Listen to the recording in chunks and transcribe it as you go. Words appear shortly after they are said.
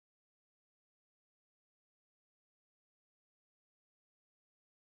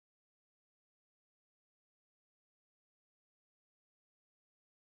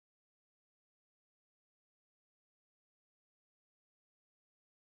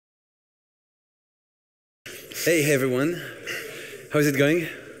Hey everyone, how's it going?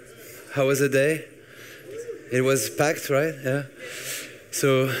 How was the day? It was packed, right? Yeah.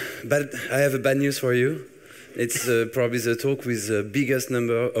 So, but I have a bad news for you. It's probably the talk with the biggest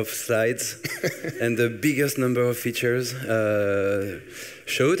number of slides and the biggest number of features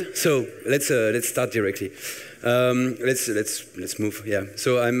showed. So let's start directly. Let's move. Yeah.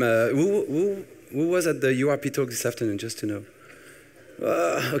 So I'm who was at the Hdrp talk this afternoon? Just to know.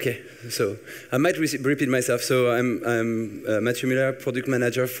 Okay, so I might repeat myself. So I'm Mathieu Muller, product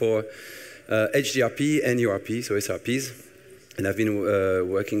manager for Hdrp and Hdrp, so SRPs. And I've been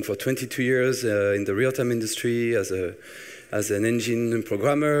working for 22 years in the real-time industry as an engine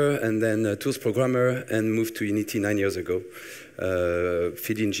programmer and then a tools programmer, and moved to Unity 9 years ago.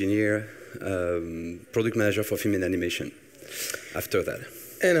 Field engineer, product manager for film and animation after that.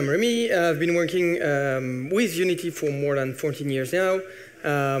 And I'm Remy. I've been working with Unity for more than 14 years now,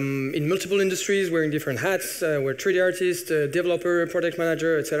 in multiple industries, wearing different hats. We're 3D artist, developer, product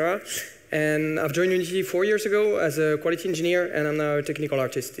manager, etc. And I've joined Unity 4 years ago as a quality engineer, and I'm now a technical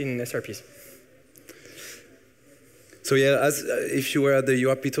artist in SRPs. So yeah, as if you were at the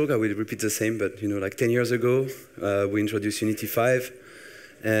Hdrp talk, I will repeat the same. But like 10 years ago, we introduced Unity 5,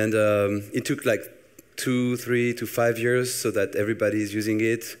 and it took like 2, 3 to 5 years so that everybody is using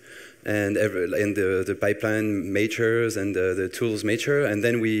it, and the pipeline matures and the tools mature. And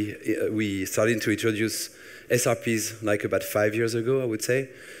then we started to introduce SRPs like about 5 years ago, I would say.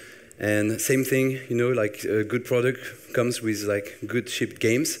 And same thing, like a good product comes with like good shipped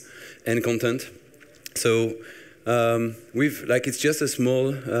games and content. So it's just a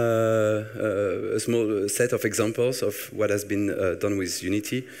small set of examples of what has been done with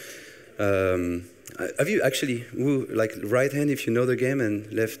Unity. Have you actually, like right hand if you know the game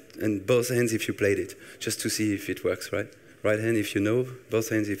and left and both hands if you played it, just to see if it works, right? Right hand if you know, both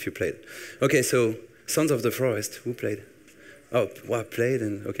hands if you played. Okay, so Sons of the Forest, who played? Oh, wow, played,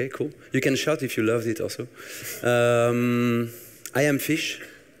 and okay, cool. You can shout if you loved it also. I Am Fish,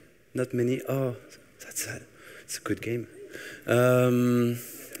 not many. Oh, that's sad. It's a good game.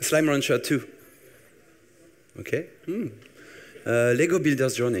 Slime Rancher 2. Okay. Lego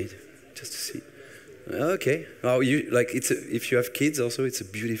Builder's Journey, just to see. Okay. Oh, if you have kids also, it's a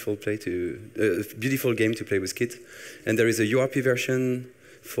beautiful beautiful game to play with kids. And there is a Hdrp version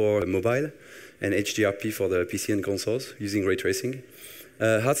for mobile, and Hdrp for the PC and consoles using ray tracing.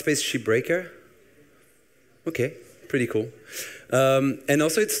 Hardspace Shipbreaker. Okay, pretty cool. And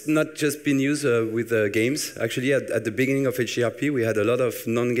also, it's not just been used with games. Actually, at the beginning of Hdrp, we had a lot of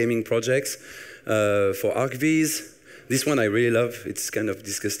non-gaming projects for ArcViz. This one I really love. It's kind of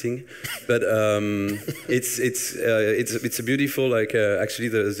disgusting, but it's a beautiful. Actually,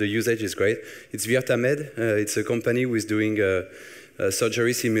 the usage is great. It's Virtamed. It's a company who is doing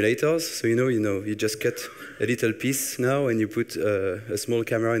surgery simulators. So you just cut a little piece now, and you put a small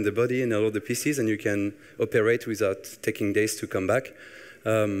camera in the body and all of the pieces, and you can operate without taking days to come back.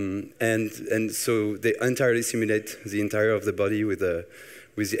 And so they entirely simulate the entire of the body with the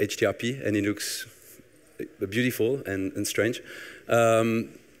Hdrp, and it looks beautiful and strange. And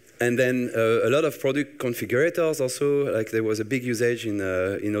then a lot of product configurators also, like there was a big usage in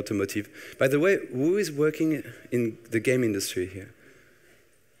automotive. By the way, who is working in the game industry here?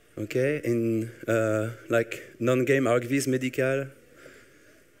 Okay, in like non-game ArcViz, medical.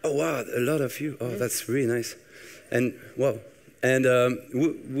 Oh wow, a lot of you. Oh, that's really nice. And wow, and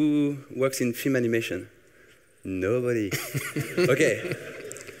who works in film animation? Nobody. Okay.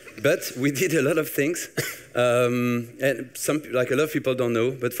 But we did a lot of things, and a lot of people don't know.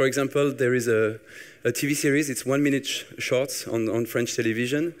 But for example, there is a TV series. It's 1 minute shorts on French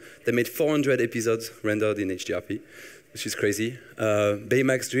television. They made 400 episodes rendered in Hdrp, which is crazy.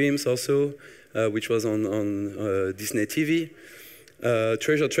 Baymax Dreams also, which was on Disney TV.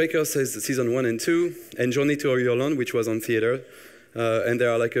 Treasure Tracker season 1 and 2, and Journey to Ireland, which was on theater. And there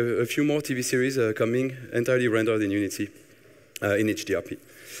are like a few more TV series coming, entirely rendered in Unity, in Hdrp.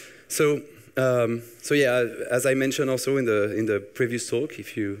 So yeah, as I mentioned also in the previous talk,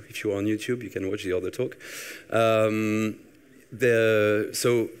 if you are on YouTube, you can watch the other talk.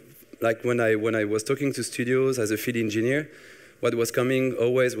 So like when I was talking to studios as a field engineer, what was coming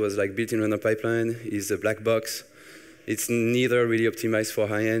always was like built-in render pipeline is a black box. It's neither really optimized for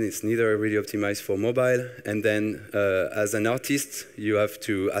high-end, it's neither really optimized for mobile, and then as an artist, you have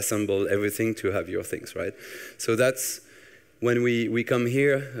to assemble everything to have your things, right? So that's when we come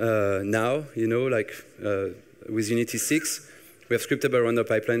here now, with Unity 6, we have scriptable render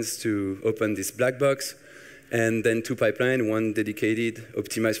pipelines to open this black box, And then 2 pipelines, one dedicated,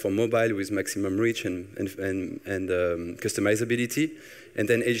 optimized for mobile with maximum reach and customizability. And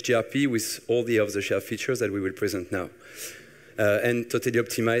then Hdrp with all the off-the-shelf features that we will present now. And totally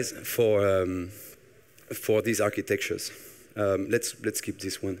optimized for these architectures. Let's skip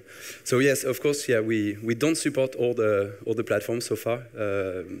this one. So yes, of course, yeah, we don't support all the platforms so far.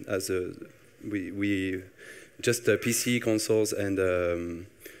 We just PC consoles and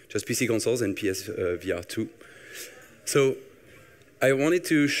PSVR2. So I wanted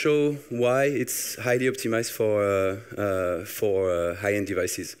to show why it's highly optimized for high-end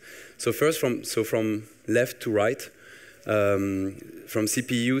devices. So first, from left to right, from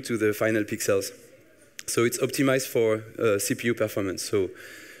CPU to the final pixels. So it's optimized for CPU performance. So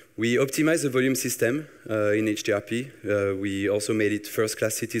we optimize the volume system in Hdrp. We also made it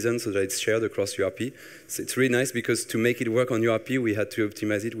first-class citizen so that it's shared across URP. So it's really nice because to make it work on URP, we had to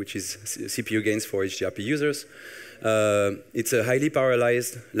optimize it, which is CPU gains for Hdrp users. It's a highly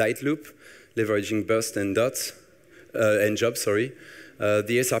parallelized light loop, leveraging burst and dots, and jobs, sorry.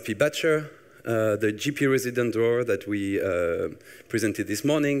 The SRP batcher, the GPU resident drawer that we presented this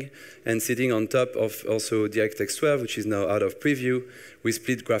morning, and sitting on top of also DirectX 12, which is now out of preview, we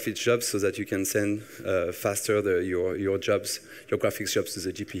split graphics jobs so that you can send faster your graphics jobs to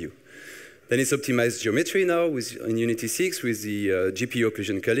the GPU. Then it's optimized geometry now in Unity 6 with the GPU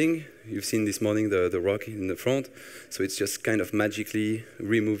occlusion culling. You've seen this morning the rock in the front. So it's just kind of magically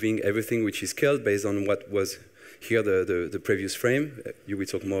removing everything which is culled based on what was here the previous frame. You will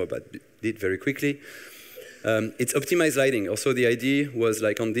talk more about it very quickly. It's optimized lighting. Also, the idea was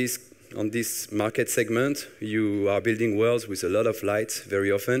like on this market segment, you are building worlds with a lot of lights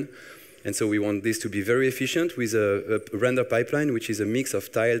very often. And so we want this to be very efficient with a render pipeline, which is a mix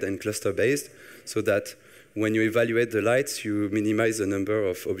of tiled and cluster-based, so that when you evaluate the lights, you minimize the number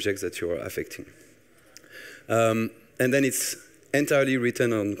of objects that you are affecting. And then it's entirely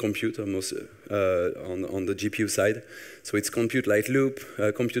written on compute, almost on the GPU side. So it's compute light loop,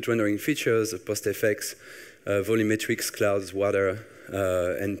 compute rendering features, post effects, volumetrics, clouds, water,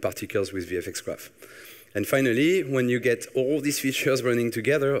 and particles with VFX graph. And finally, when you get all these features running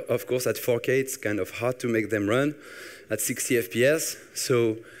together, of course, at 4K, it's kind of hard to make them run at 60 FPS.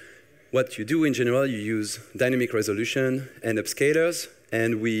 So what you do in general, you use dynamic resolution and upscalers.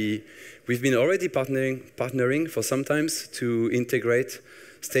 And we've been already partnering for some times to integrate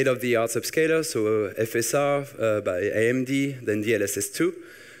state-of-the-art upscalers, so FSR by AMD, then DLSS2.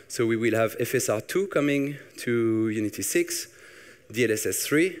 So we will have FSR2 coming to Unity 6,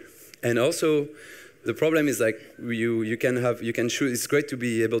 DLSS3, and also the problem is like you can choose. It's great to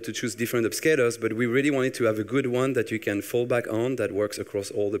be able to choose different upscalers, but we really wanted to have a good one that you can fall back on that works across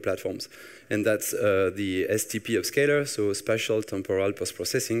all the platforms, and that's the STP upscaler, so spatial temporal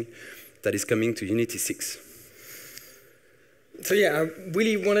post-processing, that is coming to Unity 6. So yeah, I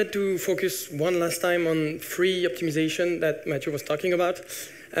really wanted to focus one last time on 3 optimization that Mathieu was talking about.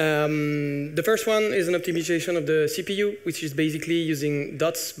 The first one is an optimization of the CPU, which is basically using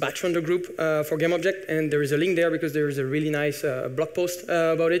DOTS batch render group for GameObject, and there is a link there because there is a really nice blog post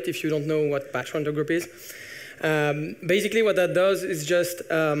about it if you don't know what batch render group is. Basically what that does is just,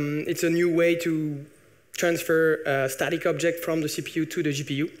 it's a new way to transfer a static object from the CPU to the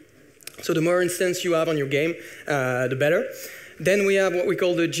GPU. So the more instance you have on your game, the better. Then we have what we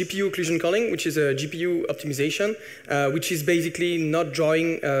call the GPU occlusion culling, which is a GPU optimization, which is basically not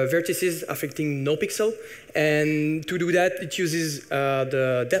drawing vertices affecting no pixel. And to do that, it uses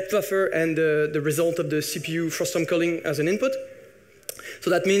the depth buffer and the result of the CPU frustum culling as an input.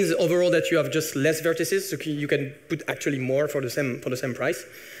 So that means overall that you have just less vertices, so you can put actually more for the same price.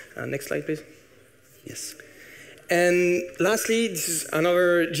 Next slide, please. Yes. And lastly, this is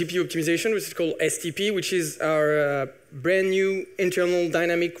another GPU optimization, which is called STP, which is our brand new internal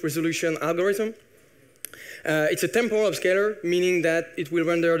dynamic resolution algorithm. It's a temporal upscaler, meaning that it will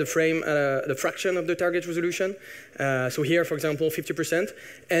render the frame at the fraction of the target resolution. So here, for example, 50%.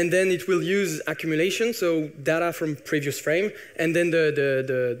 And then it will use accumulation, so data from previous frame, and then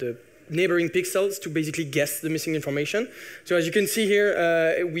the neighboring pixels to basically guess the missing information. So as you can see here,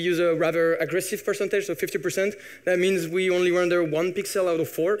 we use a rather aggressive percentage, so 50%. That means we only render 1 pixel out of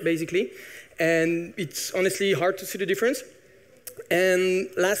 4, basically. And it's honestly hard to see the difference. And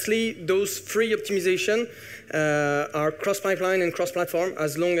lastly, those 3 optimization are cross-pipeline and cross-platform,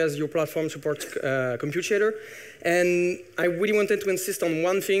 as long as your platform supports compute shader. And I really wanted to insist on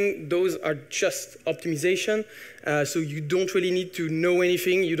one thing. Those are just optimization. So you don't really need to know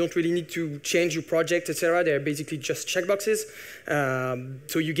anything. You don't really need to change your project, etc. They're basically just checkboxes.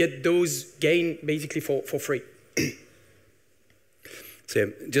 So you get those gain basically for free. So yeah,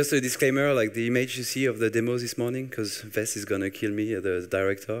 just a disclaimer, like the image you see of the demo this morning, because Vess is going to kill me, the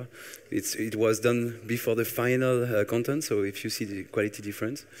director. It was done before the final content, so if you see the quality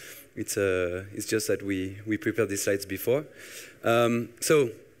difference, it's just that we prepared these slides before. So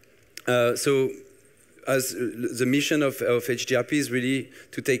as the mission of Hdrp is really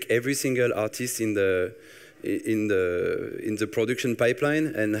to take every single artist in the production pipeline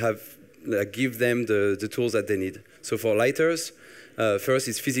and give them the tools that they need. So for lighters, first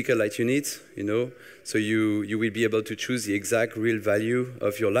it's physical light units, so you will be able to choose the exact real value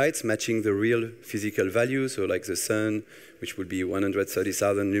of your lights, matching the real physical value. So like the sun, which would be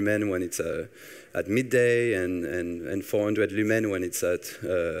 130,000 lumen when it's at midday, and 400 lumen when it's at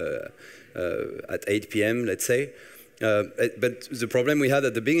 8 p.m., let's say. But the problem we had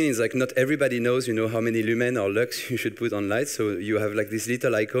at the beginning is like not everybody knows, how many lumen or lux you should put on lights. So you have like these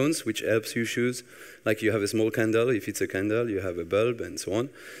little icons which helps you choose. Like you have a small candle. If it's a candle, you have a bulb and so on.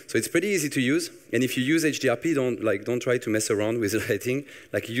 So it's pretty easy to use. And if you use Hdrp, don't try to mess around with lighting.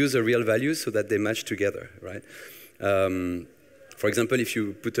 Like use the real values so that they match together, right? For example, if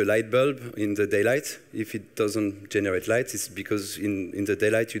you put a light bulb in the daylight, if it doesn't generate light, it's because in the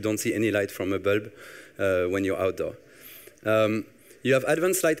daylight you don't see any light from a bulb when you're outdoor. You have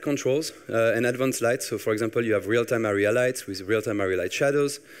advanced light controls and advanced lights. So for example, you have real-time area lights with real-time area light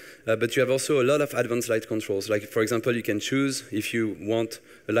shadows. But you have also a lot of advanced light controls. Like for example, you can choose if you want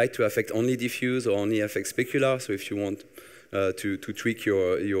a light to affect only diffuse or only affect specular. So if you want to tweak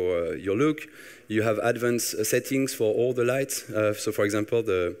your look, you have advanced settings for all the lights. So for example,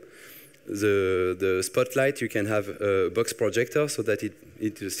 the spotlight, you can have a box projector so that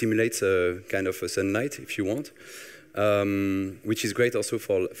it simulates a kind of a sunlight if you want. Which is great also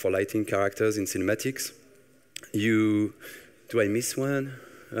for lighting characters in cinematics. Do I miss one?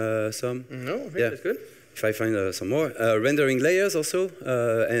 Some? No, I think that's good. If I find some more. Rendering layers also,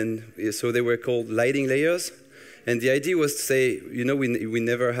 and so they were called lighting layers. And the idea was to say, we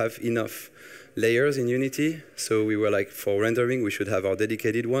never have enough layers in Unity, so we were like, for rendering, we should have our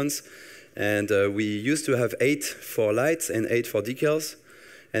dedicated ones. And we used to have 8 for lights and 8 for decals.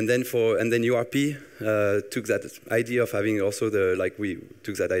 And then URP took that idea of having also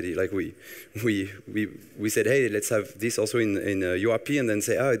we said, hey, let's have this also in URP, and then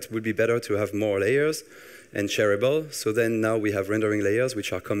say, it would be better to have more layers and shareable. So then now we have rendering layers,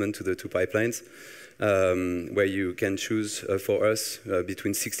 which are common to the two pipelines, where you can choose for us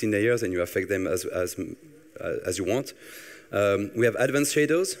between 16 layers, and you affect them as you want. We have advanced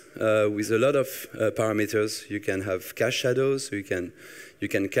shadows with a lot of parameters. You can have cache shadows, so you can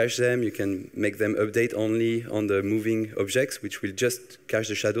cache them. You can make them update only on the moving objects, which will just cache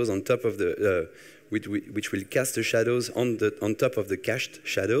the shadows on top of the, which will cast the shadows on top of the cached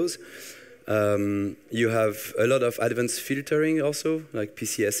shadows. You have a lot of advanced filtering also, like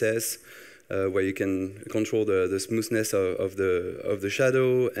PCSS, where you can control the smoothness of the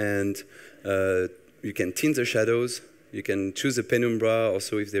shadow, and you can tint the shadows. You can choose a penumbra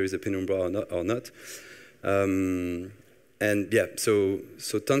also if there is a penumbra or not. And yeah, so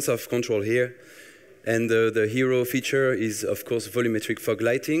tons of control here. And the hero feature is, of course, volumetric fog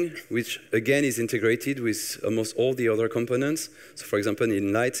lighting, which again is integrated with almost all the other components. So for example,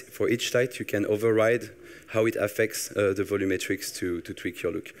 in light, for each light, you can override how it affects the volumetrics to tweak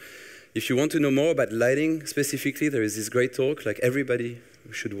your look. If you want to know more about lighting specifically, there is this great talk, like everybody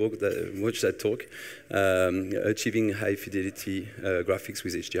should watch that talk, achieving high fidelity graphics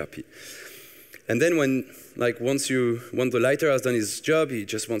with Hdrp. And then once the lighter has done his job, he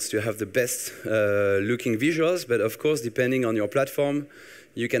just wants to have the best looking visuals, but of course, depending on your platform,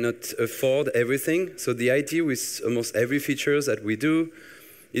 you cannot afford everything. So the idea with almost every feature that we do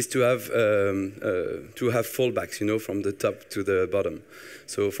is to have fallbacks, from the top to the bottom.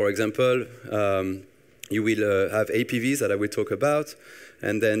 So for example, you will have APVs that I will talk about,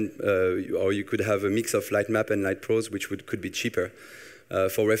 and then, or you could have a mix of light map and light pros, which could be cheaper.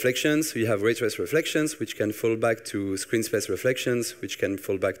 For reflections, we have ray trace reflections, which can fall back to screen space reflections, which can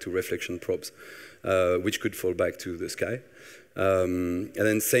fall back to reflection probes, which could fall back to the sky. And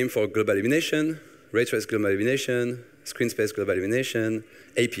then same for global illumination, ray trace global illumination, screen space global illumination,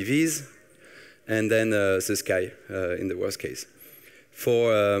 APVs, and then the sky in the worst case.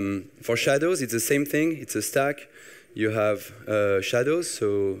 For shadows, it's the same thing. It's a stack. You have shadows,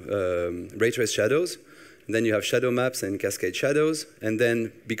 so ray trace shadows. And then you have shadow maps and cascade shadows. And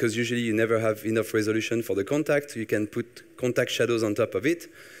then, because usually you never have enough resolution for the contact, you can put contact shadows on top of it.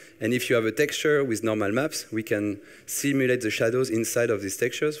 And if you have a texture with normal maps, we can simulate the shadows inside of these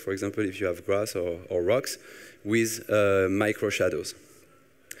textures. For example, if you have grass or rocks with micro shadows.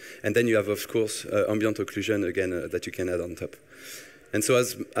 And then you have, of course, ambient occlusion, again, that you can add on top. And so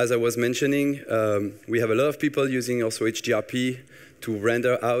as I was mentioning, we have a lot of people using also Hdrp to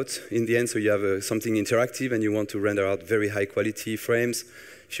render out in the end. So you have something interactive and you want to render out very high quality frames.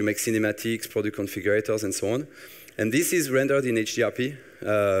 If you make cinematics, product configurators, and so on. And this is rendered in Hdrp.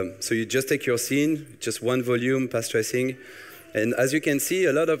 So you just take your scene, just one volume, path tracing. And as you can see,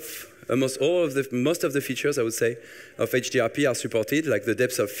 most of the features, I would say, of Hdrp are supported, like the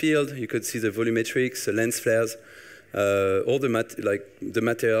depth of field. You could see the volumetrics, the lens flares. All the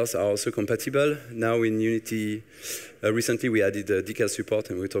materials are also compatible. Now in Unity, recently we added decal support,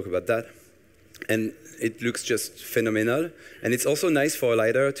 and we'll talk about that. And it looks just phenomenal. And it's also nice for a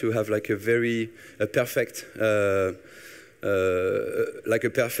lighter to have like a perfect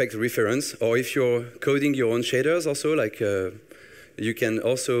reference. Or if you're coding your own shaders, also you can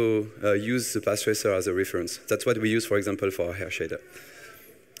also use the path tracer as a reference. That's what we use, for example, for our hair shader.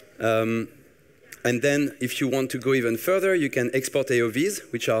 And then if you want to go even further, you can export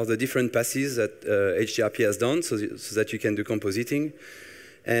AOVs, which are the different passes that Hdrp has done so that you can do compositing.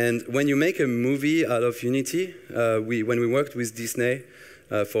 And when you make a movie out of Unity, when we worked with Disney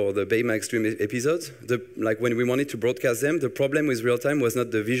for the Baymax Dream episodes, when we wanted to broadcast them, the problem with real-time was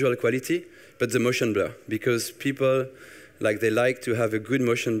not the visual quality, but the motion blur. Because people, they like to have a good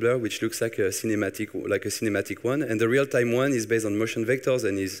motion blur, which looks like a cinematic one. And the real-time one is based on motion vectors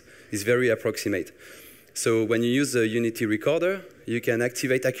and is very approximate. So when you use the Unity recorder, you can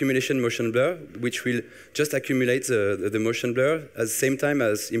activate accumulation motion blur, which will just accumulate the motion blur at the same time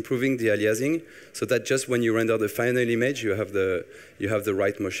as improving the aliasing, so that just when you render the final image, you have the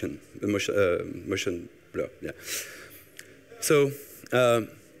right motion blur. Yeah. So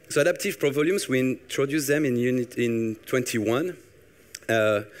adaptive probe volumes, we introduced them in 21,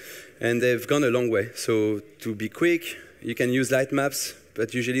 and they've gone a long way. So to be quick, you can use light maps,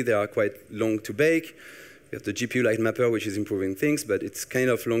 but usually they are quite long to bake. We have the GPU light mapper, which is improving things, but it's kind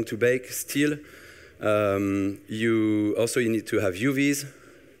of long to bake still. You need to have UVs,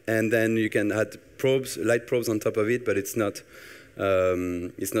 and then you can add probes, light probes on top of it, but it's not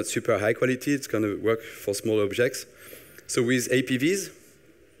super high quality. It's going to work for small objects. So with APVs,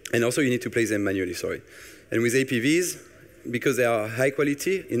 and also you need to place them manually, sorry. And with APVs, because they are high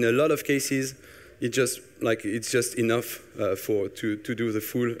quality, in a lot of cases, it's just enough to do the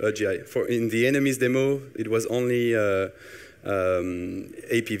full GI. In the enemies demo, it was only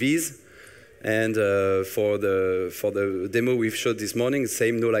APVs, and for the demo we've showed this morning,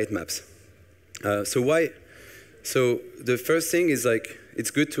 same no light maps. So why? So the first thing is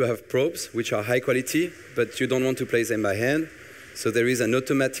it's good to have probes which are high quality, but you don't want to place them by hand. So there is an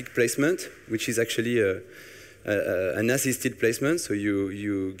automatic placement, which is actually an assisted placement. So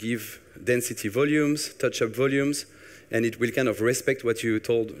you give density volumes, touch-up volumes, and it will kind of respect what you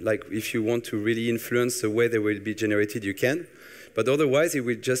told. Like if you want to really influence the way they will be generated, you can. But otherwise, it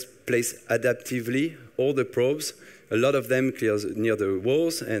will just place adaptively all the probes. A lot of them clears near the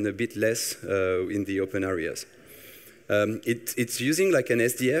walls and a bit less in the open areas. It's using like an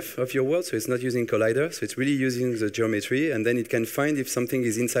SDF of your world, so it's not using collider. So it's really using the geometry, and then it can find if something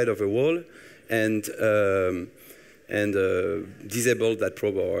is inside of a wall and disable that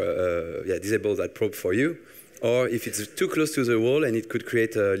probe, or disable that probe for you. Or if it's too close to the wall and it could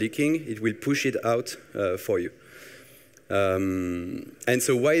create leaking, it will push it out for you. And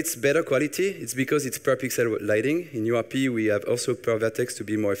so why it's better quality? It's because it's per pixel lighting. In URP, we have also per vertex to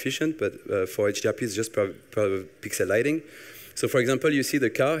be more efficient, but for Hdrp, it's just per pixel lighting. So for example, you see the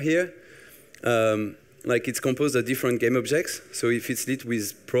car here. It's composed of different game objects. So if it's lit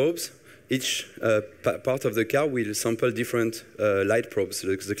with probes, each part of the car will sample different light probes,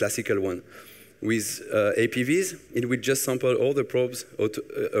 the classical one. With APVs, it will just sample all the probes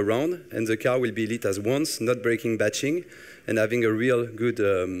around, and the car will be lit as once, not breaking batching, and having a real good,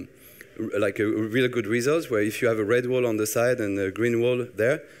 real good result. Where if you have a red wall on the side and a green wall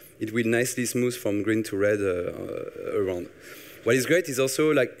there, it will nicely smooth from green to red around. What is great is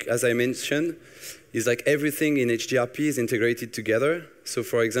also, as I mentioned, is everything in Hdrp is integrated together. So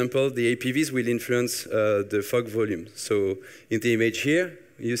for example, the APVs will influence the fog volume. So in the image here,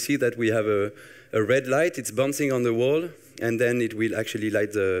 you see that we have a red light, it's bouncing on the wall, and then it will actually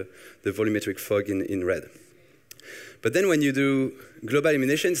light the volumetric fog in red. But then when you do global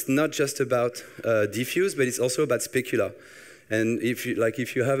illumination, it's not just about diffuse, but it's also about specular. And if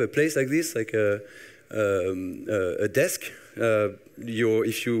you have a place like this, like a desk,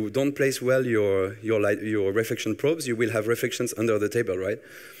 if you don't place well your reflection probes, you will have reflections under the table, right?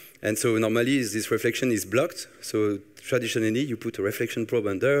 And so normally this reflection is blocked. So traditionally you put a reflection probe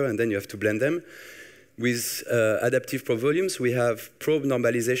under, and then you have to blend them. With adaptive probe volumes, we have probe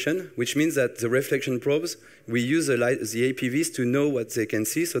normalization, which means that the reflection probes, we use the APVs to know what they can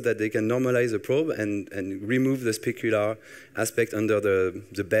see so that they can normalize the probe and remove the specular aspect under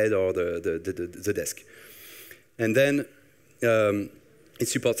the bed or the desk. And then it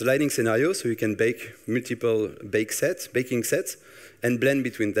supports lighting scenarios, so you can bake multiple baking sets, and blend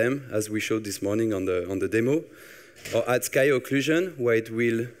between them, as we showed this morning on the demo. Or add sky occlusion, where it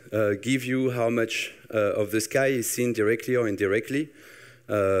will give you how much of the sky is seen directly or indirectly.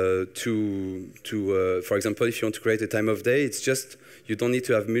 For example, if you want to create a time of day, it's just, you don't need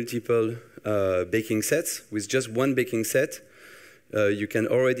to have multiple baking sets. With just one baking set, you can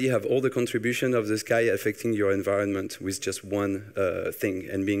already have all the contribution of the sky affecting your environment with just one thing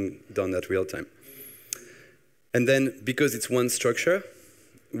and being done at real time. And then, because it's one structure,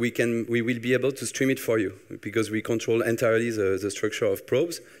 we will be able to stream it for you because we control entirely the structure of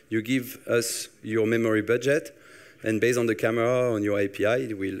probes. You give us your memory budget, and based on the camera on your API,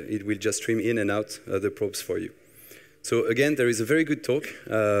 it will just stream in and out the probes for you. So again, there is a very good talk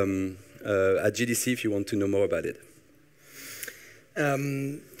at GDC if you want to know more about it.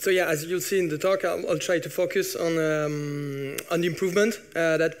 So yeah, as you'll see in the talk, I'll try to focus on the improvement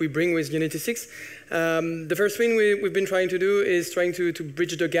that we bring with Unity 6. The first thing we've been trying to do is trying to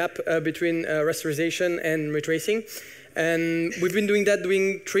bridge the gap between rasterization and ray tracing. And we've been doing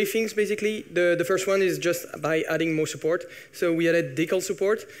three things basically. The first one is just by adding more support. So we added decal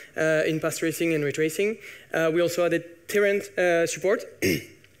support in path tracing and ray tracing. We also added Terrent support.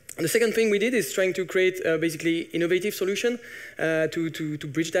 The second thing we did is trying to create basically innovative solution to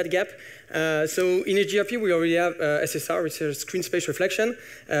bridge that gap. So in Hdrp, we already have SSR, which is screen space reflection,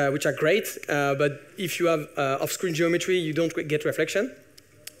 which are great. But if you have off-screen geometry, you don't get reflection.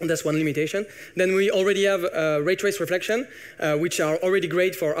 And that's one limitation. Then we already have ray trace reflection, which are already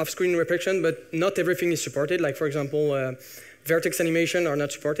great for off-screen reflection, but not everything is supported. Like, for example, vertex animation are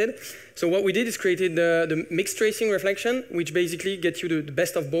not supported. So what we did is created the mixed tracing reflection, which basically gets you the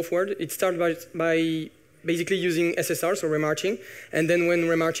best of both worlds. It starts by basically using SSR, so remarching, and then when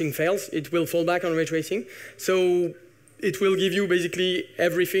remarching fails, it will fall back on ray tracing. So it will give you basically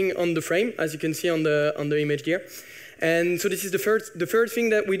everything on the frame, as you can see on the image here. And so this is the third thing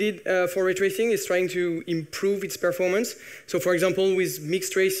that we did for ray tracing is trying to improve its performance. So for example, with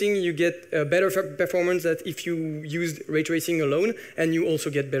mixed tracing, you get better performance than if you used ray tracing alone, and you also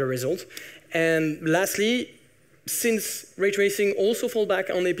get better results. And lastly, since ray tracing also fall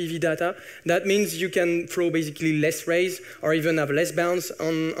back on APV data, that means you can throw basically less rays or even have less bounce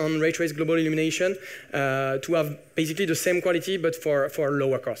on ray trace global illumination to have basically the same quality but for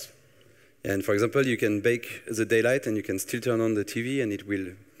lower cost. And for example, you can bake the daylight and you can still turn on the TV and it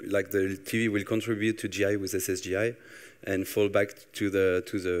will, like the TV will contribute to GI with SSGI and fall back to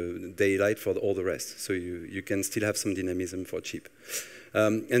the daylight for all the rest. So you can still have some dynamism for cheap.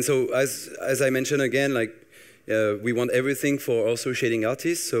 And so as I mentioned again, like we want everything for also shading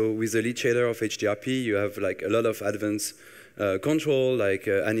artists. So with the lead shader of Hdrp, you have like a lot of advanced control like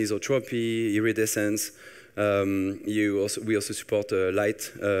anisotropy, iridescence. We also support light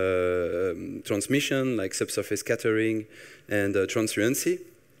transmission, like subsurface scattering and translucency.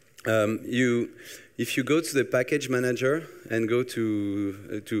 If you go to the package manager and go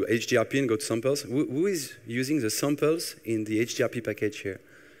to Hdrp and go to samples, who is using the samples in the Hdrp package here?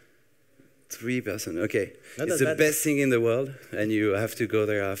 3%, okay. It's the best thing in the world, and you have to go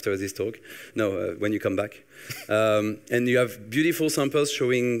there after this talk. No, when you come back. And you have beautiful samples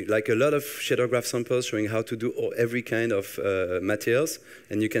showing, like a lot of shader graph samples showing how to do every kind of materials,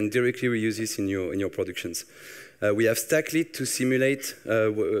 and you can directly reuse this in your productions. We have Stacklit to simulate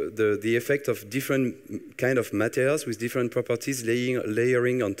the effect of different kind of materials with different properties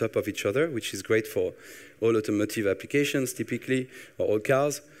layering on top of each other, which is great for all automotive applications typically, or all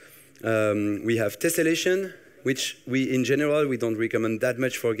cars. We have tessellation, which in general, we don't recommend that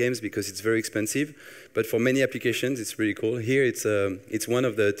much for games because it's very expensive. But for many applications, it's really cool. Here, it's one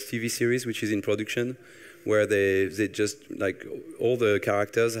of the TV series which is in production, where they just, like, all the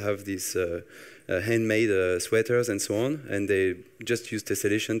characters have these handmade sweaters and so on, and they just use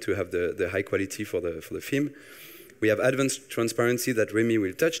tessellation to have the high quality for the film. We have advanced transparency that Remy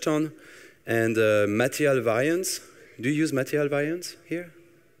will touch on, and material variance. Do you use material variance here?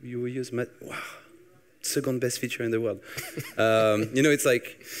 You use wow, second best feature in the world. You know, it's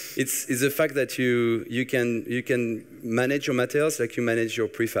like it's the fact that you can manage your materials like you manage your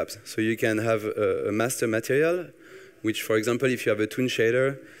prefabs. So you can have a master material, which, for example, if you have a toon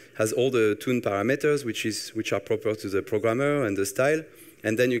shader, has all the toon parameters, which are proper to the programmer and the style,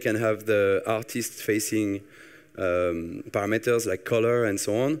 and then you can have the artist-facing parameters like color and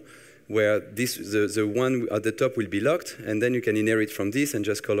so on, where the one at the top will be locked, and then you can inherit from this and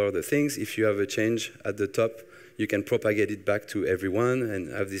just color the things. If you have a change at the top, you can propagate it back to everyone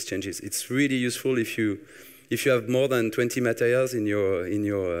and have these changes. It's really useful if you have more than 20 materials in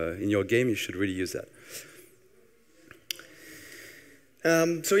your game. You should really use that.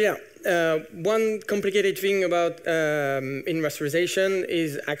 So yeah, one complicated thing about in rasterization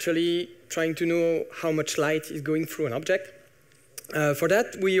is actually trying to know how much light is going through an object. For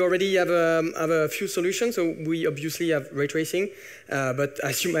that, we already have a few solutions. So we obviously have ray tracing, but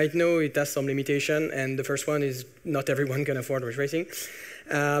as you might know, it has some limitation, and the first one is not everyone can afford ray tracing.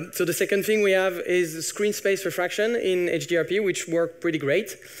 So the second thing we have is screen space refraction in Hdrp, which work pretty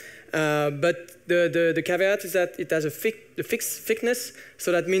great. But the caveat is that it has a fixed thickness,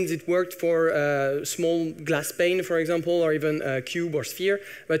 so that means it worked for a small glass pane, for example, or even a cube or sphere.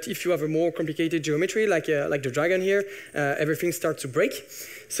 But if you have a more complicated geometry, like the dragon here, everything starts to break.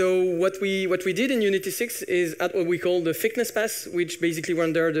 So what we did in Unity 6 is add what we call the thickness pass, which basically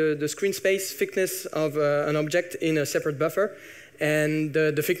render the screen space thickness of an object in a separate buffer. And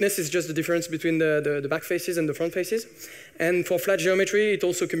the thickness is just the difference between the back faces and the front faces. And for flat geometry, it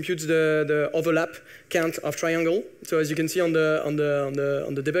also computes the overlap count of triangle. So as you can see on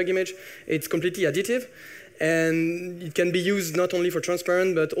the debug image, it's completely additive. And it can be used not only for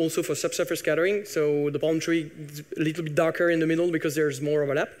transparent, but also for subsurface scattering. So the palm tree is a little bit darker in the middle because there's more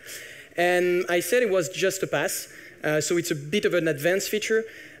overlap. And I said it was just a pass. So it's a bit of an advanced feature.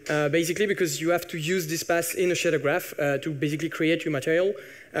 Basically because you have to use this pass in a shader graph to basically create your material.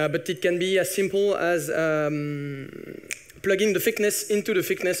 But it can be as simple as plugging the thickness into the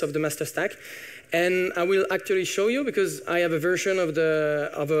thickness of the master stack. And I will actually show you because I have a version of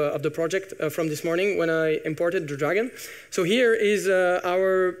the project from this morning when I imported the Dragon. So here is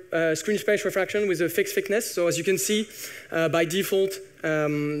our screen space refraction with a fixed thickness. So as you can see, by default,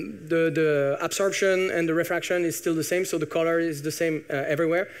 the absorption and the refraction is still the same, so the color is the same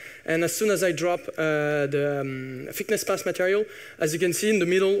everywhere. And as soon as I drop the thickness pass material, as you can see in the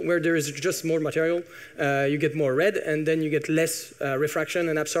middle where there is just more material, you get more red, and then you get less refraction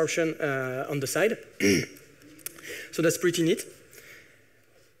and absorption on the side. So that's pretty neat.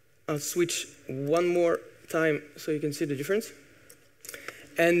 I'll switch one more time so you can see the difference.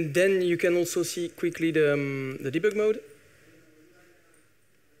 And then you can also see quickly the debug mode.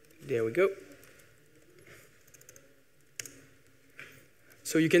 There we go.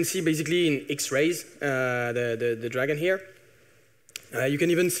 So you can see basically in X-rays the dragon here. You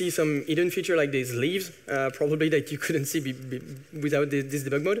can even see some hidden feature like these leaves, probably that you couldn't see without this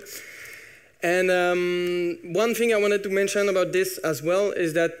debug mode. And one thing I wanted to mention about this as well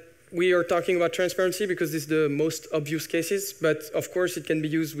is that we are talking about transparency because this is the most obvious cases, but of course it can be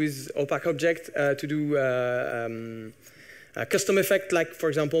used with opaque object to do a custom effect, like for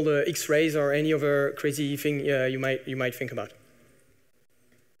example the X-rays or any other crazy thing you might think about.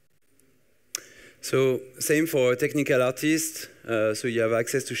 So same for technical artists. So you have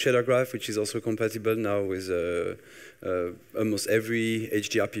access to shader graph, which is also compatible now with almost every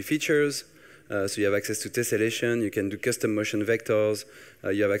Hdrp features. So you have access to tessellation. You can do custom motion vectors.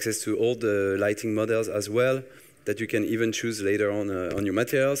 You have access to all the lighting models as well that you can even choose later on your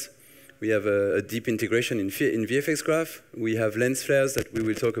materials. We have a deep integration in VFX graph. We have lens flares that we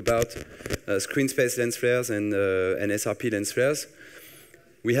will talk about, screen space lens flares and SRP lens flares.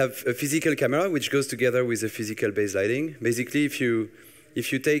 We have a physical camera which goes together with a physical base lighting. Basically, if you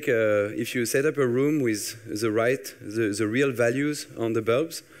set up a room with the real values on the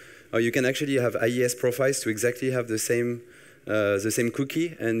bulbs, you can actually have IES profiles to exactly have the same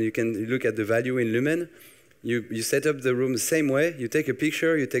cookie, and you can look at the value in lumen. You set up the room the same way. You take a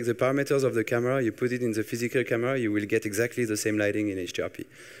picture, you take the parameters of the camera, you put it in the physical camera, you will get exactly the same lighting in Hdrp.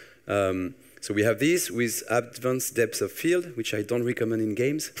 So we have this with advanced depth of field, which I don't recommend in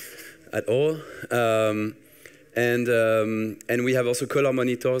games at all. And we have also color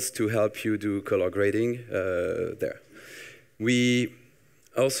monitors to help you do color grading there. We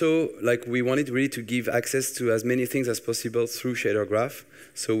also, we wanted really to give access to as many things as possible through shader graph.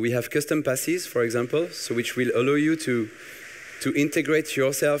 So we have custom passes, for example, so which will allow you to integrate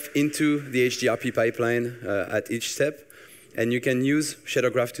yourself into the Hdrp pipeline at each step. And you can use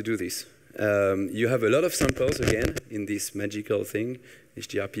shader graph to do this. You have a lot of samples, again, in this magical thing,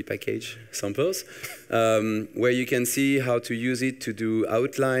 Hdrp package samples, where you can see how to use it to do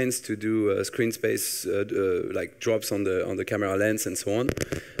outlines, to do screen space, like drops on the camera lens and so on.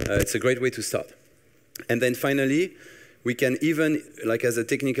 It's a great way to start. And then finally, We can even, like as a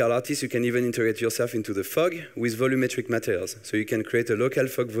technical artist, you can even integrate yourself into the fog with volumetric materials. So you can create a local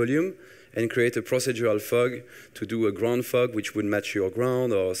fog volume and create a procedural fog to do a ground fog, which would match your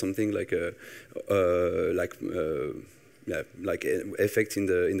ground or something like a effect in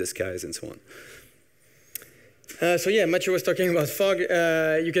the skies and so on. So yeah, Mathieu was talking about fog.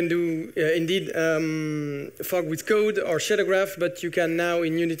 You can do indeed fog with code or shadow graph, but you can now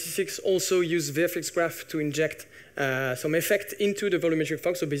in Unity 6 also use VFX graph to inject some effect into the volumetric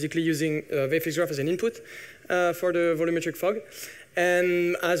fog. So basically using VFX graph as an input for the volumetric fog.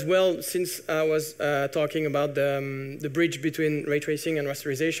 And as well, since I was talking about the bridge between ray tracing and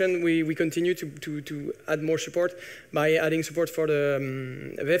rasterization, we continue to add more support by adding support for the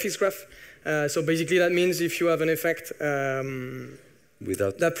VFX graph. So basically that means if you have an effect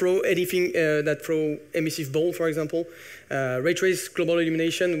that throw emissive ball, for example, ray trace global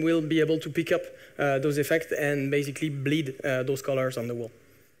illumination will be able to pick up those effects and basically bleed those colors on the wall.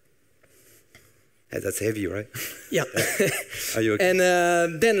 Yeah, that's heavy, right? Yeah. Are you okay? And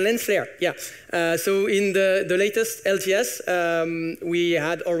then lens flare, yeah. So in the latest LTS, we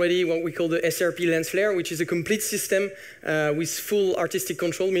had already what we call the Hdrp lens flare, which is a complete system with full artistic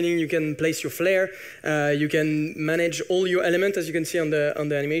control, meaning you can place your flare, you can manage all your elements, as you can see on the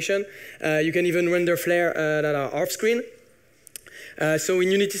animation. You can even render flare that are off-screen. So in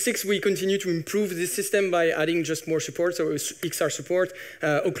Unity 6, we continue to improve this system by adding just more support, so XR support,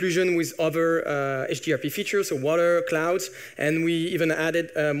 occlusion with other Hdrp features, so water, clouds, and we even added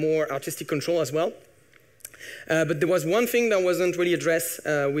more artistic control as well. But there was one thing that wasn't really addressed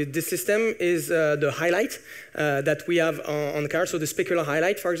with this system is the highlight that we have on the card, so the specular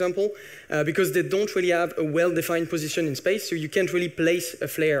highlight, for example, because they don't really have a well-defined position in space, so you can't really place a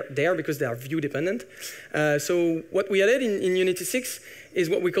flare there because they are view-dependent. So what we added in Unity 6 is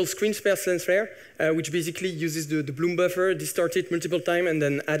what we call screen space lens flare, which basically uses the bloom buffer, distort it multiple times, and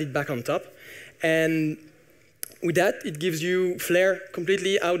then add it back on top. And with that, it gives you flare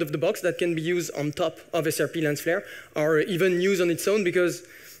completely out of the box that can be used on top of Hdrp lens flare, or even used on its own because,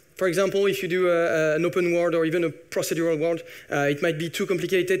 for example, if you do an open world or even a procedural world, it might be too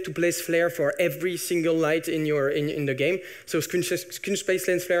complicated to place flare for every single light in the game. So screen space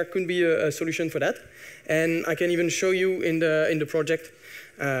lens flare could be a solution for that. And I can even show you in the project.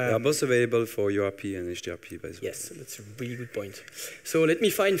 They are both available for URP and Hdrp, by the way. Yes, that's a really good point. So let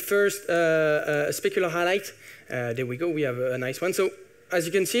me find first a specular highlight. There we go, we have a nice one. So as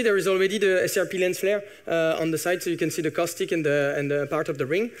you can see, there is already the Hdrp lens flare on the side, so you can see the caustic and the part of the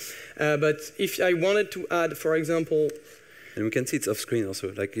ring. But if I wanted to add, for example... And we can see it's off-screen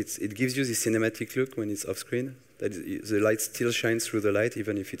also. Like it gives you this cinematic look when it's off-screen. That the light still shines through the light,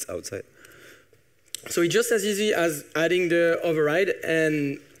 even if it's outside. So it's just as easy as adding the override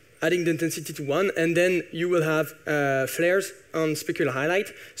and adding the intensity to 1, and then you will have flares on specular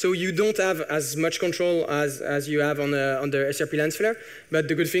highlight. So you don't have as much control as you have on the Hdrp lens flare, but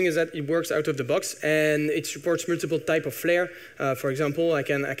the good thing is that it works out of the box and it supports multiple type of flare. For example, I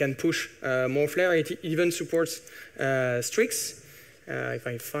can push more flare. It even supports streaks. If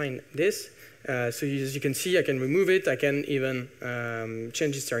I find this. So as you can see, I can remove it. I can even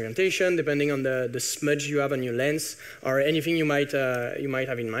change its orientation depending on the smudge you have on your lens or anything you might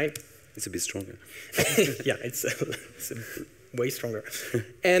have in mind. It's a bit stronger. Yeah, it's way stronger.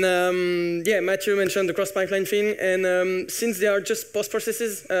 And yeah, Mathieu mentioned the cross-pipeline thing. And since they are just post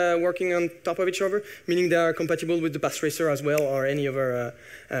processes working on top of each other, meaning they are compatible with the path tracer as well or any other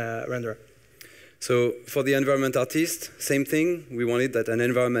renderer. So for the environment artist, same thing. We wanted that an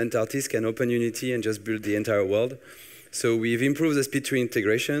environment artist can open Unity and just build the entire world. So we've improved the speed tree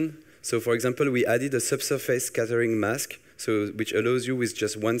integration. So for example, we added a subsurface scattering mask, which allows you with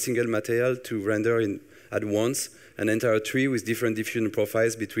just one single material to render at once an entire tree with different diffusion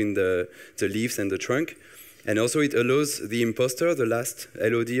profiles between the leaves and the trunk. And also it allows the imposter, the last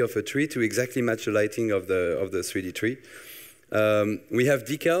LOD of a tree, to exactly match the lighting of the 3D tree. We have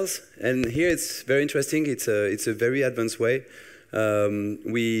decals, and here it's very interesting. It's a very advanced way.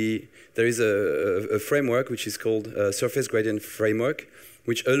 There is a framework which is called Surface Gradient Framework,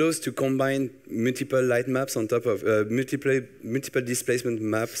 which allows to combine multiple light maps on top of multiple displacement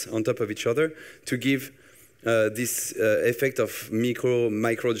maps on top of each other to give this effect of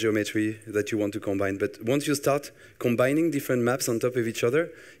micro geometry that you want to combine. But once you start combining different maps on top of each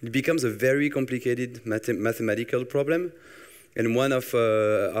other, it becomes a very complicated mathematical problem. And one of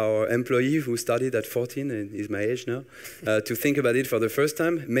our employees who started at 14, and is my age now, to think about it for the first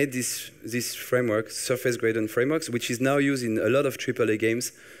time, made this framework, Surface Gradient Frameworks, which is now used in a lot of AAA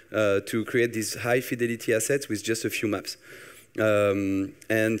games to create these high fidelity assets with just a few maps.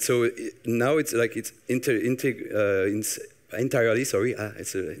 And so now it's like it's entirely, sorry,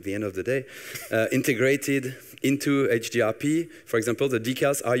 it's the end of the day, integrated into Hdrp. For example, the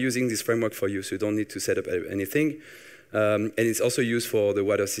decals are using this framework for you, so you don't need to set up anything. And it's also used for the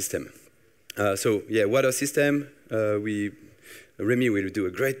water system. So yeah, water system, Remy will do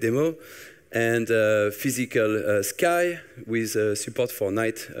a great demo. And physical sky with support for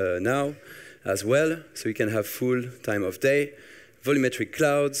night now as well, so you can have full time of day. Volumetric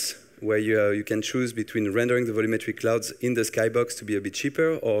clouds, where you can choose between rendering the volumetric clouds in the skybox to be a bit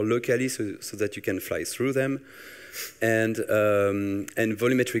cheaper, or locally so that you can fly through them. And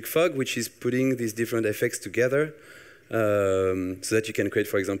volumetric fog, which is putting these different effects together so that you can create,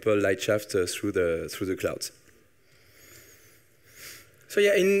 for example, light shafts through the clouds. So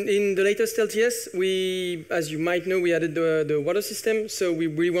yeah, in the latest LTS, as you might know, we added the water system. So we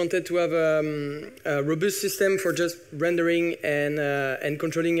really wanted to have a robust system for just rendering and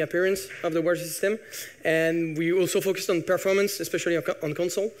controlling the appearance of the water system. And we also focused on performance, especially on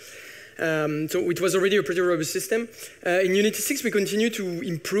console. So it was already a pretty robust system. In Unity 6, we continue to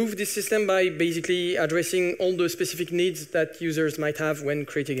improve this system by basically addressing all the specific needs that users might have when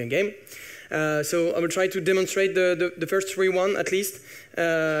creating a game. So I will try to demonstrate the first one at least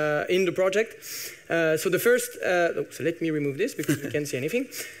in the project. So the first, so let me remove this because we can't see anything.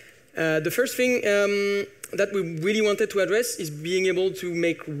 The first thing that we really wanted to address is being able to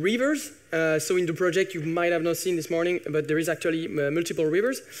make rivers. So in the project you might have not seen this morning, but there is actually multiple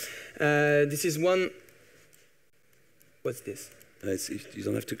rivers. This is one. What's this? You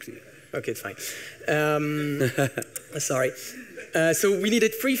don't have to click. Okay, it's fine. Sorry. So we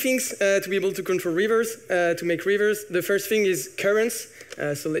needed three things to be able to control rivers, to make rivers. The first thing is currents.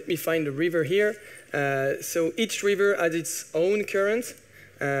 So let me find the river here. So each river has its own current,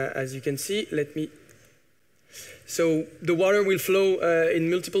 as you can see. So the water will flow in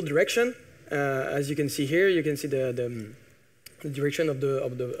multiple directions. As you can see here, you can see the direction of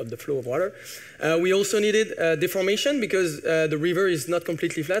the flow of water. We also needed deformation because the river is not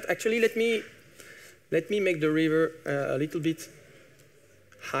completely flat. Actually, let me make the river a little bit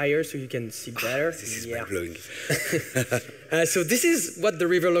higher so you can see better. This is mind-blowing. So this is what the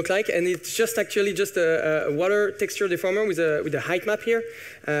river looks like, and it's just actually just a water texture deformer with a height map here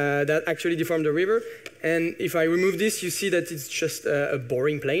that actually deformed the river. And if I remove this, you see that it's just a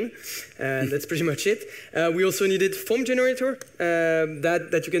boring plane, and that's pretty much it. We also needed foam generator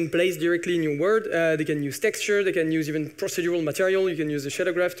that you can place directly in your world. They can use texture, they can use even procedural material. You can use the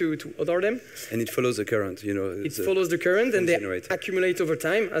shadow graph to order them. And it follows the current, you know. It follows the current, and they generator. accumulate over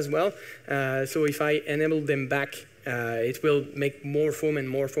time as well. So if I enable them back, it will make more foam and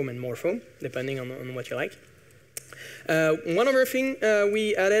more foam and more foam, depending on what you like. One other thing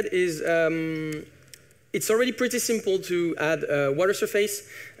we added is it's already pretty simple to add a water surface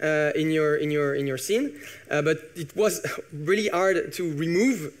in your scene, but it was really hard to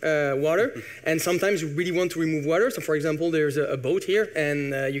remove water, and sometimes you really want to remove water. So for example, there's a boat here,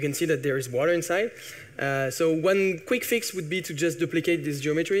 and you can see that there is water inside. So one quick fix would be to just duplicate this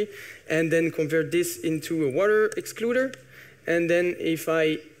geometry and then convert this into a water excluder. And then if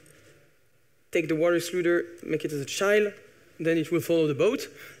I take the water excluder, make it as a child, then it will follow the boat,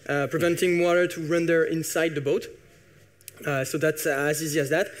 preventing water to render inside the boat. So that's as easy as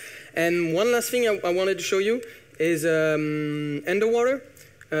that. And one last thing I wanted to show you is underwater,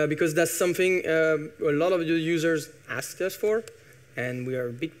 because that's something a lot of the users asked us for, and we are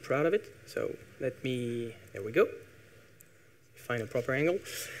a bit proud of it. So there we go. Find a proper angle.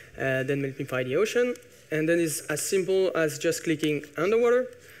 Then magnify the ocean. And then it's as simple as just clicking underwater.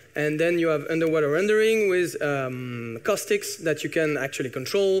 And then you have underwater rendering with caustics that you can actually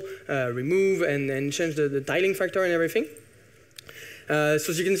control, remove, and change the tiling factor and everything. So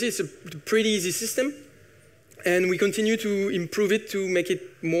as you can see, it's a pretty easy system. And we continue to improve it to make it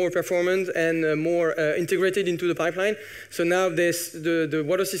more performant and more integrated into the pipeline. So now the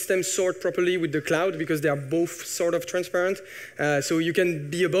water systems sort properly with the cloud because they are both sort of transparent. So you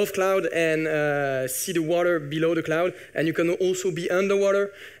can be above cloud and see the water below the cloud. And you can also be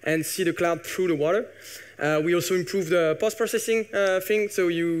underwater and see the cloud through the water. We also improved the post-processing thing. So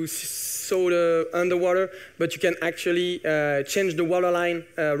you saw the underwater, but you can actually change the waterline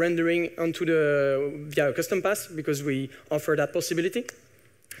rendering onto via a custom pass because we offer that possibility.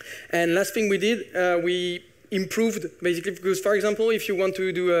 And last thing we did, we improved basically because, for example, if you want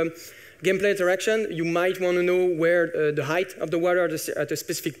to do a gameplay interaction, you might want to know where the height of the water at a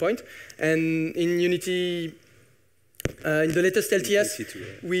specific point. And in Unity, in the latest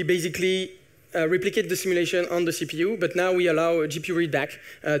LTS, we basically replicate the simulation on the CPU, but now we allow a GPU readback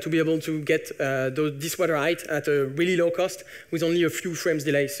to be able to get this water height at a really low cost with only a few frames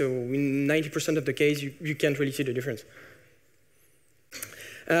delay. So in 90% of the case, you can't really see the difference.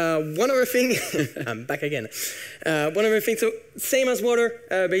 One other thing, I'm back again. One other thing, so same as water,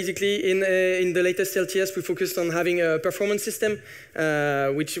 basically in the latest LTS, we focused on having a performance system,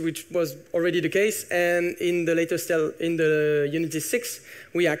 which was already the case. And in the latest, in the Unity 6,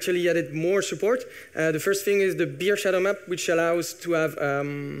 we actually added more support. The first thing is the beer shadow map, which allows to have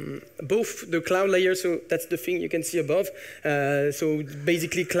both the cloud layer, so that's the thing you can see above, so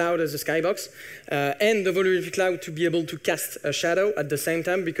basically cloud as a skybox, and the volumetric cloud to be able to cast a shadow at the same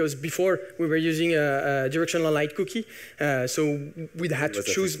time, because before we were using a directional light cookie, so we'd had to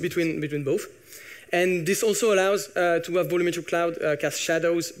choose between both. And this also allows to have volumetric cloud cast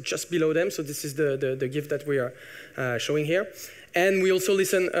shadows just below them, so this is the GIF that we are showing here. And we also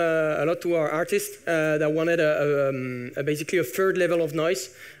listen a lot to our artists that wanted basically a third level of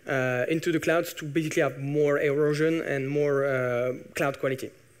noise into the clouds to basically have more erosion and more cloud quality.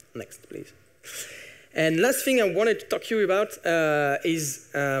 Next, please. And last thing I wanted to talk to you about is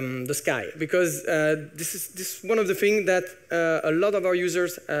the sky, because this is one of the things that a lot of our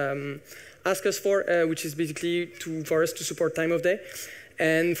users ask us for, which is basically for us to support time of day.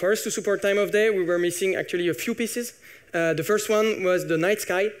 And for us to support time of day, we were missing actually a few pieces. The first one was the night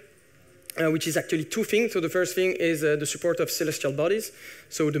sky, which is actually two things. So the first thing is the support of celestial bodies,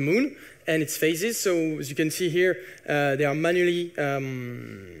 so the moon and its phases. So as you can see here, they are manually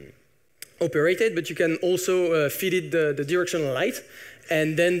operated, but you can also feed it the directional light.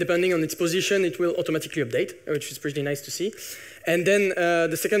 And then depending on its position, it will automatically update, which is pretty nice to see. And then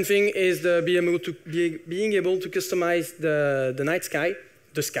the second thing is being able to customize the night sky,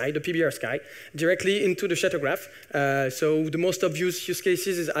 the PBR sky, directly into the shadow graph. So the most obvious use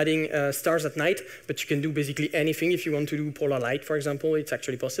cases is adding stars at night, but you can do basically anything. If you want to do polar light, for example, it's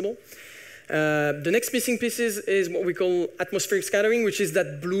actually possible. The next missing pieces is what we call atmospheric scattering, which is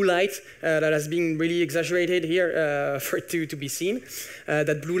that blue light that has been really exaggerated here for it to be seen.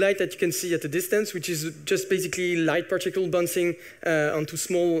 That blue light that you can see at a distance, which is just basically light particle bouncing onto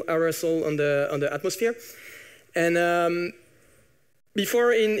small aerosol on the atmosphere. And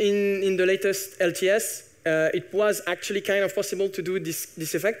before in the latest LTS, it was actually kind of possible to do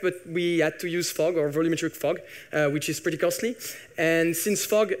this effect, but we had to use fog or volumetric fog, which is pretty costly. And since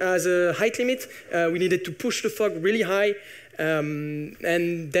fog has a height limit, we needed to push the fog really high, and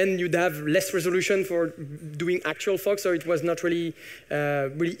then you'd have less resolution for doing actual fog, so it was not really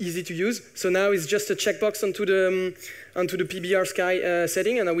easy to use. So now it's just a checkbox onto the PBR sky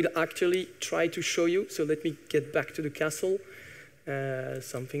setting, and I will actually try to show you. So let me get back to the castle.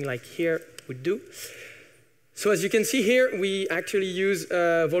 Something like here would do. So as you can see here, we actually use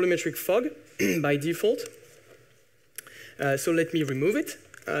volumetric fog by default. So let me remove it.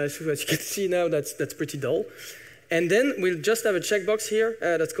 So as you can see now, that's pretty dull. And then we'll just have a checkbox here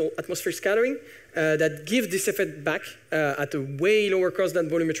that's called atmospheric scattering that gives this effect back at a way lower cost than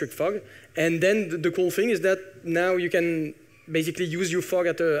volumetric fog. And then the cool thing is that now you can basically use your fog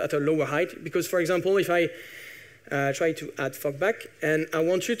at a lower height. Because for example, if I try to add fog back, and I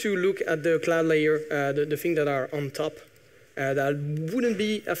want you to look at the cloud layer, the things that are on top that wouldn't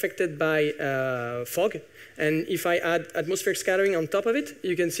be affected by fog. And if I add atmospheric scattering on top of it,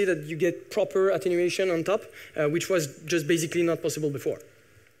 you can see that you get proper attenuation on top, which was just basically not possible before.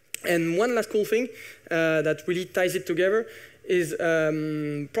 And one last cool thing that really ties it together is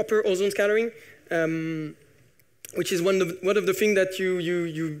proper ozone scattering. Which is one of the things that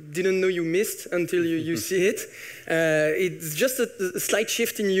you didn't know you missed until you see it. It's just a slight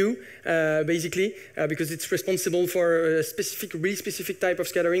shift in U, basically, because it's responsible for a really specific type of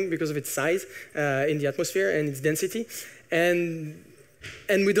scattering because of its size in the atmosphere and its density. And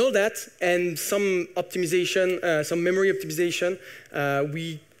with all that and some optimization, some memory optimization,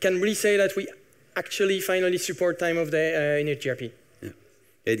 we can really say that we actually finally support time of day in Hdrp.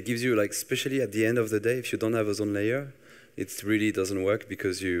 It gives you, like, especially at the end of the day, if you don't have a ozone layer, it really doesn't work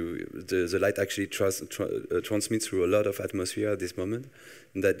because the light actually transmits through a lot of atmosphere at this moment,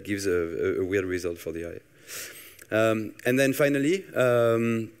 and that gives a weird result for the eye. And then finally,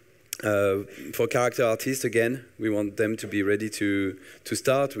 for character artists, again, we want them to be ready to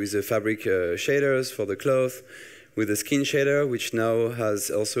start with the fabric shaders for the cloth, with a skin shader, which now has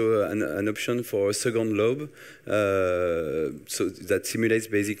also an option for a second lobe, so that simulates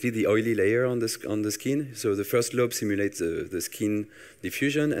basically the oily layer on the skin. So the first lobe simulates the skin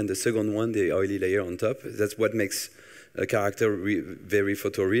diffusion, and the second one, the oily layer on top. That's what makes a character very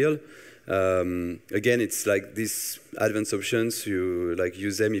photoreal. Again, it's like these advanced options. You like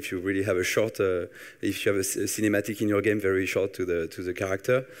use them if you really have a short, if you have a cinematic in your game, very short to the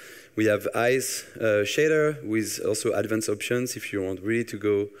character. We have eyes shader with also advanced options if you want really to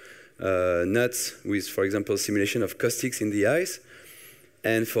go nuts with, for example, simulation of caustics in the eyes.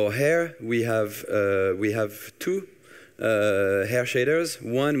 And for hair, we have two hair shaders.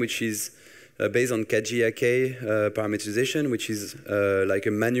 One which is based on KGAK parameterization, which is like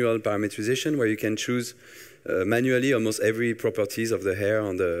a manual parameterization where you can choose manually almost every properties of the hair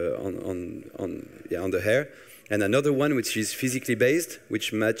on the hair. And another one which is physically based,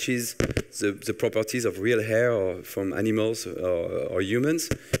 which matches the properties of real hair or from animals or humans,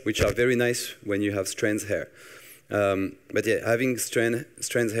 which are very nice when you have strands hair. But yeah, having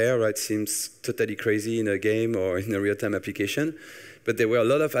strands hair, right, seems totally crazy in a game or in a real-time application. But there were a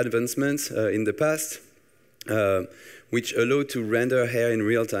lot of advancements in the past which allow to render hair in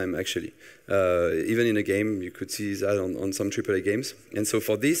real time, actually. Even in a game, you could see that on some AAA games. And so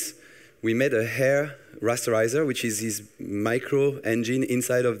for this, we made a hair rasterizer, which is this micro engine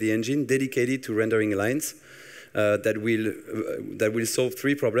inside of the engine dedicated to rendering lines that will solve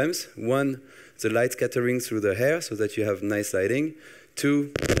three problems. One, the light scattering through the hair so that you have nice lighting.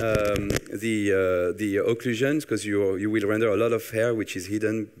 Two, the occlusions, because you will render a lot of hair which is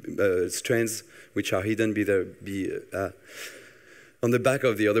hidden, strands which are hidden on the back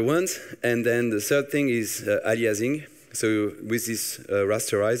of the other ones. And then the third thing is aliasing. So with this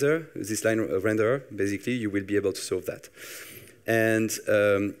rasterizer, this line renderer, basically, you will be able to solve that. And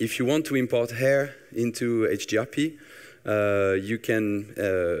if you want to import hair into Hdrp, you can.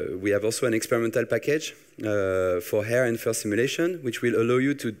 We have also an experimental package for hair and fur simulation, which will allow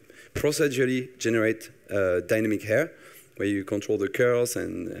you to procedurally generate dynamic hair, where you control the curls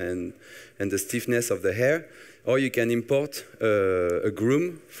and the stiffness of the hair. Or you can import a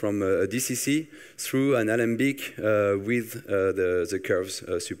groom from a DCC through an alembic with the curves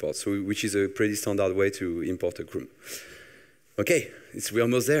support, so which is a pretty standard way to import a groom. Okay, we're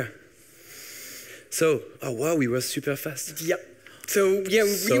almost there. So, oh wow, we were super fast. Yeah. So yeah,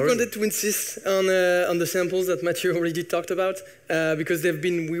 we really wanted to insist on the samples that Mathieu already talked about because they've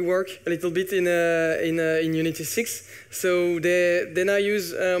been reworked a little bit in Unity 6. So they now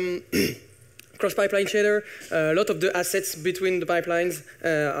use cross-pipeline shader. A lot of the assets between the pipelines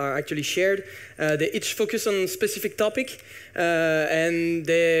are actually shared. They each focus on a specific topic, and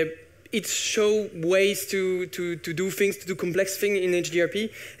they each show ways to do things, to do complex things in Hdrp,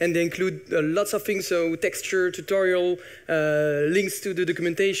 and they include lots of things, so texture, tutorial, links to the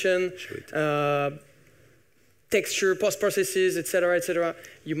documentation, texture, post-processes, etc., etc.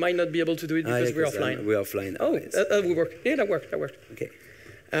 You might not be able to do it because we're offline. We're offline. Oh, that will work. Yeah, that worked. Okay.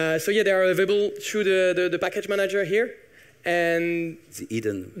 So yeah, they are available through the package manager here. And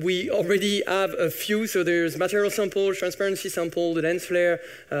we already have a few. So there's material sample, transparency sample, the lens flare,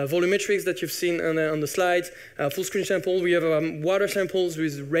 volumetrics that you've seen on the slides, full screen sample. We have water samples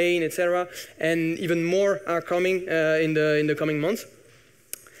with rain, etc. And even more are coming in the coming months.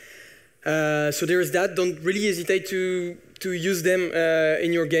 So there's that. Don't really hesitate to use them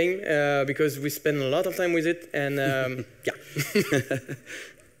in your game because we spend a lot of time with it. And yeah.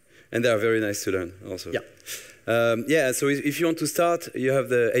 And they are very nice to learn also. Yeah. Yeah, so if you want to start, you have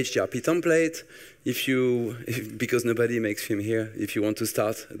the Hdrp template. Because nobody makes film here, if you want to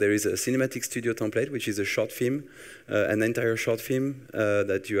start, there is a Cinematic Studio template, which is a short film, an entire short film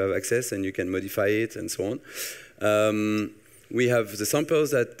that you have access and you can modify it and so on. We have the samples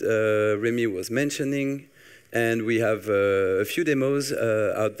that Remy was mentioning, and we have a few demos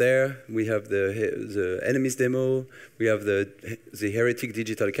out there. We have the enemies demo. We have the heretic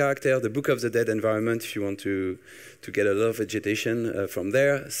digital character, the Book of the Dead environment if you want to get a lot of vegetation from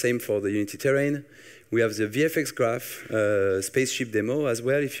there. Same for the Unity terrain. We have the VFX graph spaceship demo as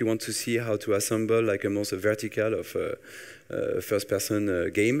well if you want to see how to assemble like almost a vertical of a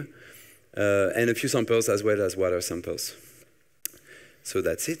first-person game. And a few samples as well as water samples. So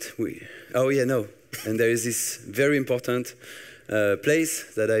that's it. Oh yeah, no. And there is this very important place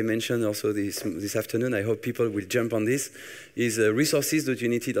that I mentioned also this afternoon. I hope people will jump on this. Is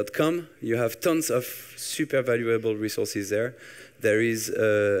resources.unity.com. You have tons of super valuable resources there. There is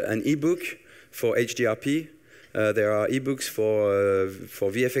an ebook for Hdrp. There are ebooks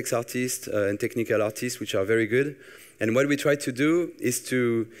for VFX artists and technical artists, which are very good. And what we try to do is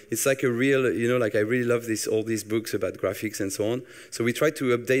it's like a real, like I really love all these books about graphics and so on. So we try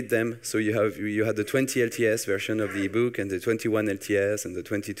to update them. So you had the 20 LTS version of the ebook and the 21 LTS and the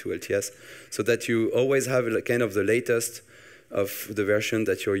 22 LTS, so that you always have kind of the latest of the version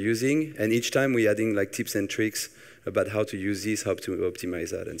that you're using. And each time we're adding like tips and tricks about how to use this, how to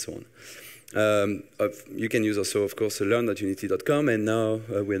optimize that, and so on. You can use also, of course, learn.unity.com, and now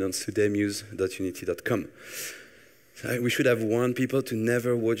we announced today muse.unity.com. We should have warned people to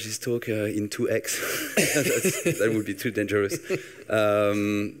never watch this talk in 2x. That would be too dangerous.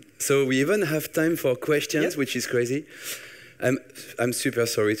 So we even have time for questions, which is crazy. I'm super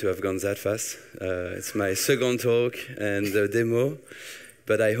sorry to have gone that fast. It's my second talk and the demo.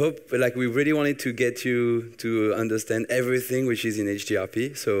 But I hope, like, we really wanted to get you to understand everything which is in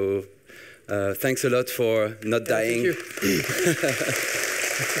Hdrp. So thanks a lot for not dying. Thank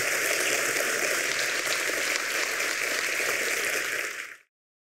you.